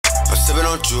I'm sipping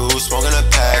on juice, smoking a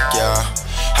pack, yeah.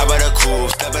 How about a cool,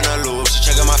 stepping a loop, she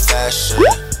checking my fashion.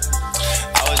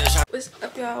 What's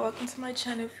up, y'all? Welcome to my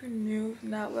channel. If you're new, if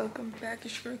not, welcome back.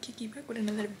 It's your girl Kiki back with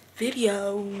another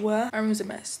video. My room's a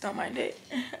mess, don't mind it.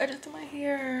 I just did my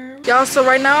hair. Y'all, so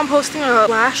right now I'm hosting a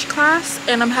lash class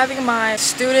and I'm having my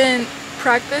student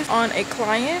practice on a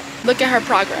client. Look at her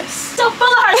progress. So full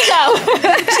of herself.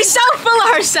 She's so full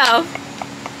of herself.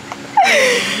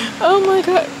 Oh my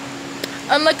god.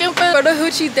 I'm looking for the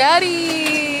hoochie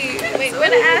daddy. Wait, where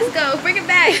the ass go? Bring it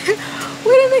back.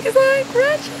 Where the niggas like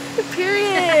ratchet?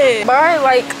 Period. Bar,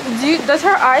 like, does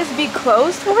her eyes be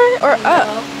closed for it or up? No,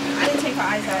 I didn't take her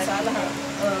eyes out, so I let her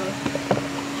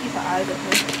keep her eyes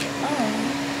open.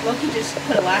 Oh. Well, he just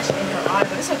put a lash in her eye,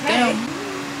 but it's okay.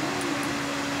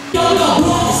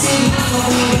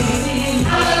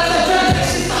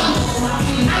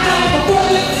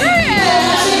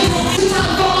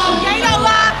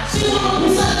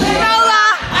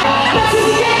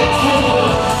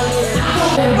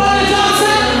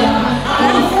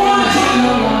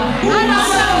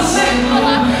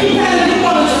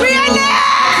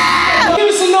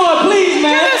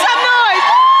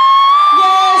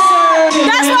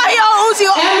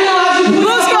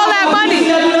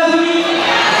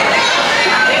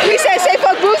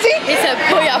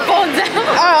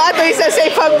 Say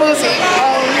fuck Boozy. I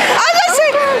just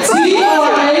said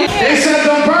they said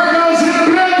the Virgos in the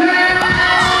building.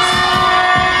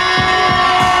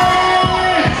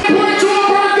 Point to a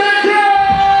birthday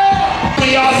girl.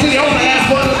 Y'all see on the ass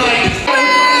for tonight.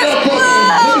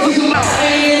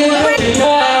 I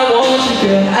want you,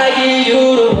 girl. I give you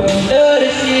the world. Love to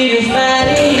see you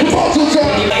smiling. You give a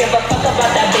fuck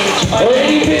about that bitch.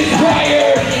 Hey, bitch,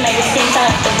 fire.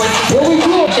 What we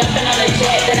do? Jumping on the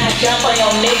jet, then I jump on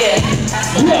your nigga.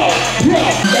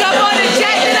 Jump on the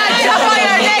jet, then I jump on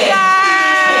your nigga.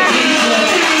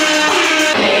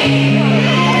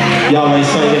 Y'all ain't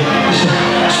singing.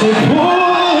 So put my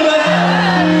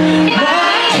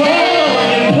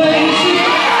tongue in places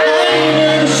I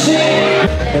never seen.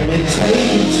 Let me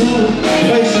take you to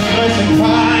places nice and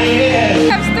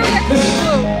quiet. I'm still at the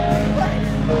school.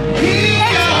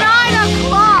 It's 9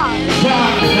 o'clock.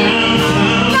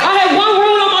 I have one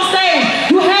rule on my stage.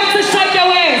 You have to shake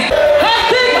your ass.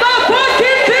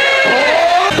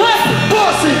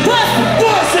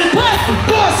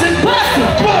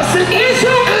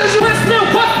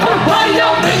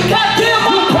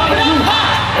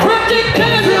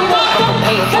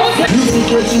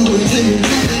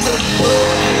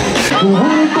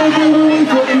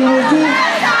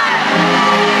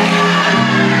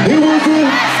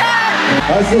 I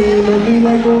say you don't need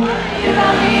like one. You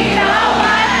don't need no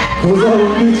one. Cause I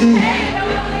don't need you.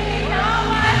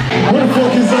 What the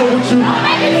fuck is up with you?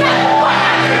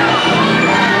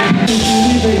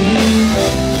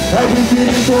 I've been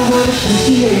getting so much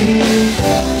appreciated.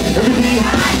 Everything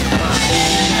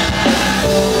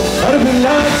I've been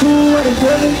lied to and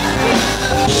telling.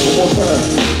 One more time.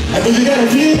 I think you gotta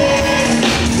feel it.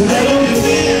 Cause I don't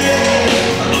feel it.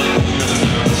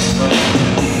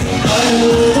 I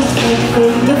know the fuck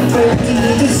from the fact to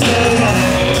the sky.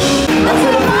 I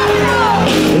feel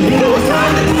and you know it's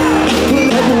time to do. Put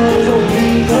my hands on me,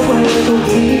 put my hands on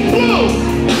me. Boom!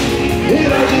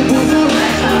 And I just put some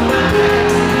ice on my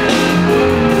head.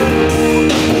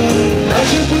 I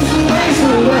just put some ice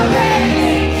on my head.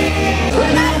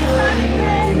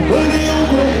 Put it on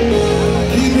way,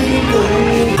 keep it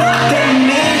going. That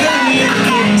nigga, you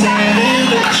get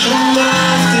tired of the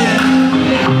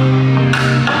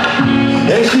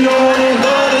and she don't wanna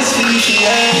go to see, she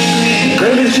angry.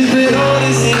 Baby, she been on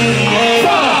this in the end.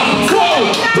 5,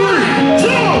 4, 3, 2.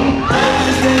 I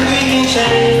just think we can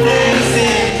change things.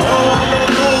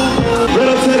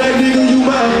 Run up to that nigga, you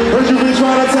mine. Heard you been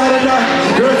trying to tie the knot.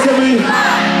 Girl, tell me.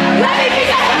 Let me be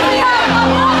that one more time.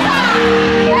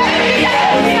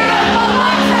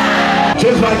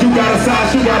 Just like you got a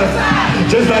side, she got a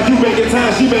side. Just like you making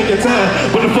time, she making time.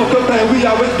 But the fuck up thing, we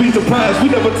always be surprised.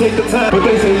 We never take the time, but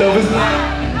they say love is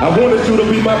not. I wanted you to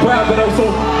be my bride, but I'm so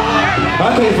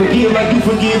I can't forgive like you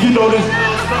forgive. You know this.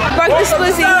 Walk this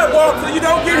Lizzie. Walk so you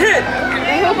don't get hit.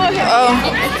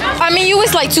 I mean, you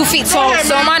was like 2 feet tall,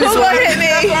 so might as well. Hit me.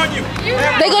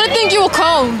 They gonna think you a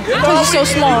cone because you're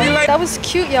so small. That was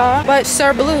cute, y'all. But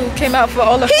Sir Blue came out for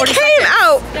all the 40 He came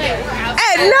out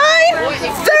at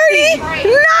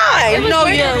 9:39. No,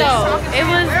 yeah. It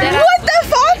was that. What the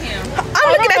fuck? I'm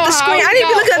looking at the screen. I didn't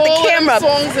even look at the camera.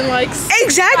 Songs and like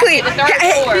exactly.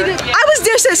 I was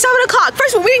there since 7 o'clock.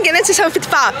 First of all, we didn't get into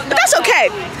 7:55, but that's okay.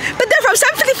 But then from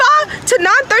 7:55 to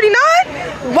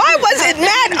 9:39, why was it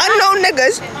mad unknown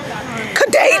niggas?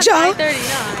 Kadeja.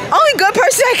 Only good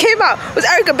person that came out was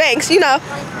Erica Banks, you know.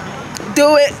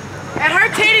 Do it. And her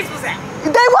titties was out.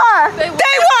 They were. Say it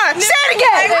again. Say it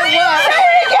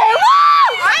again.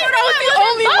 Woo! I don't know if the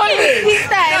only one.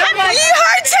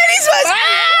 Her titties was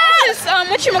out.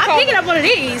 What you I'm picking up one of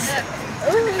these.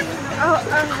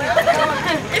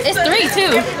 It's 3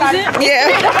 too. Yeah.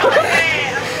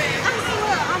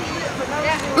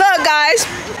 Look, guys.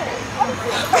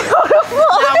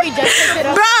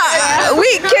 Bruh, can we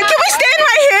stand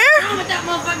right here?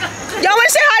 Y'all want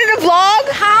to say hi to the vlog?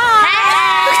 Hi.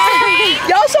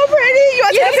 Y'all so pretty. You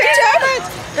want to take a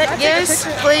picture? Yes,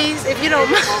 please, if you don't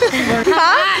mind.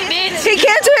 Huh? He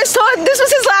canceled his tour. This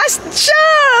was his last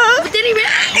show. Did he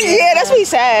really? Yeah, that's what he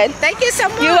said. Thank you so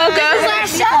much. You're welcome. His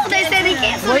last show, they said he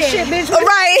canceled it.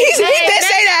 Right, he did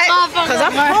say that. Because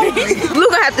I'm hungry.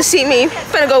 Blue gonna have to see me.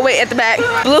 Finna go wait at the back.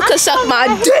 Blue could suck my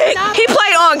dick. He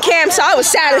played on cam, so I was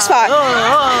satisfied.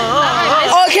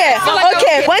 Okay.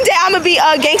 One day I'm gonna be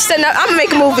a gangster. I'm gonna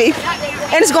make a movie,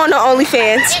 and it's going on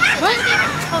OnlyFans.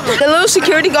 The little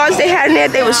security guards they had in there,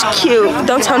 they was cute.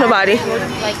 Don't tell nobody.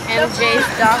 Like MJ's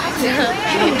doctor.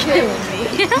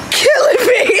 Killing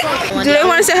me. Do they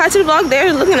want to say hi to the vlog?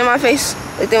 They're looking at my face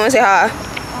like they want to say hi.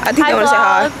 I think they want to say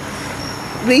hi.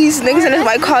 These niggas in this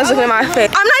white car is looking at my face.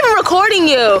 I'm not even recording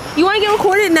you. You want to get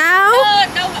recorded now?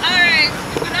 No, alright.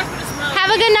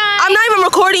 Have a good night. I'm not even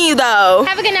recording you though.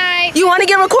 Have a good night. You want to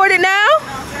get recorded now?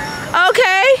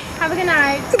 Okay. Have a good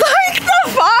night. Like the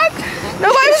fuck?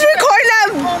 Nobody was recording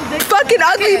that fucking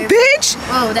ugly bitch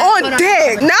on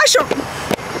dick. Now she'll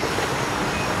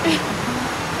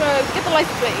get the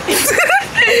license plate.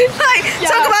 like,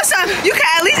 talk about something. You can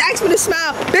at least ask me to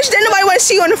smile. Bitch, didn't nobody want to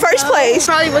see you in the first place.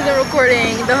 Probably wasn't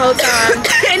recording the whole time.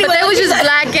 Anyway, but they was just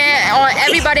blacking on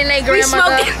everybody and their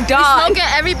grandmother. Smoking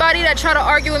everybody that tried to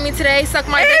argue with me today. Suck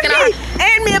my dick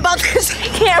and me about this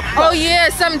camera. Oh yeah,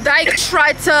 some dyke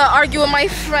tried to argue with my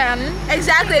friend.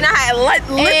 Exactly, and I had lit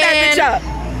that bitch up.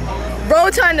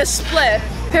 Roll time to split.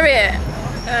 Period.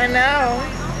 I know.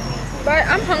 But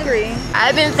I'm hungry.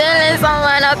 I've been feeling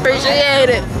someone, I appreciate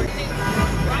it.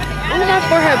 Ooh, my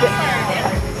forehead.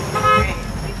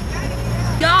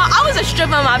 Y'all, I was a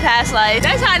stripper in my past life.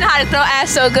 That's how I know how to throw ass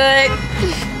so good.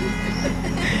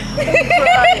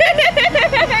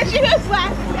 She was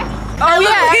laughing. Oh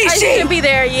yeah, I should be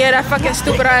there. Yeah, that fucking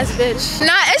stupid ass bitch.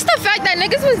 Nah, it's the fact that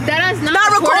niggas was dead ass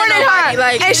not recording her.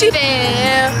 Like, and she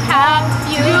feel how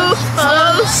you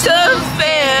supposed to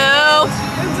feel.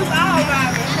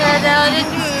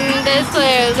 This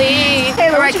clearly.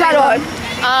 Hey, what you got on?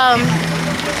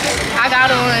 I got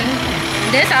on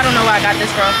this. I don't know where I got this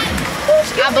from.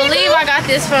 I believe I got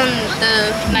this from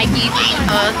the Nike thing,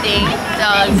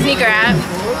 the sneaker app.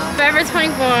 Forever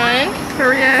 21.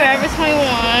 Forever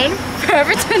 21.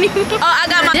 Forever 21. Oh, I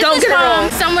got my. This don't is get it wrong.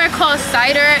 Somewhere called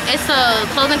Cider. It's a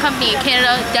clothing company in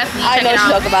Canada. Definitely check it out. I know what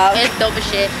you're talking about. It's dope as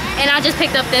shit. And I just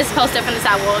picked up this poster from the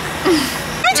sidewalk.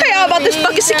 Let me tell y'all about this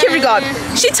fucking security guard.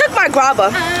 She took my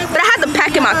grabber, but I had to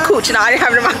pack in my cooch. No, I didn't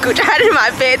have it in my cooch. I had it in my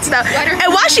pants now.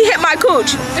 And why she hit my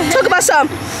cooch? Talk about some.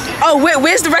 Oh,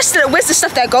 where's the rest of where's the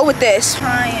stuff that go with this?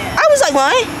 I was like,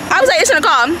 what? I was like, it's in the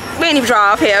car. We ain't even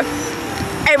drive here.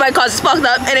 Everybody calls us fucked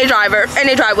up in their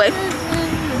driveway.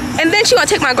 And then she gonna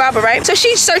take my grabber, right? So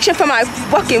she's searching for my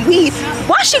fucking weed.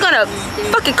 Why she gonna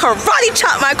fucking karate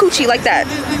chop my coochie like that?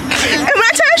 And when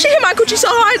I tell her she hit my coochie so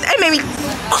hard, it made me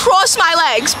cross my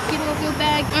legs.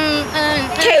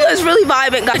 Kayla's really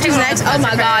vibing. Got you next. Oh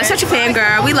my god, such a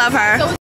fangirl. We love her.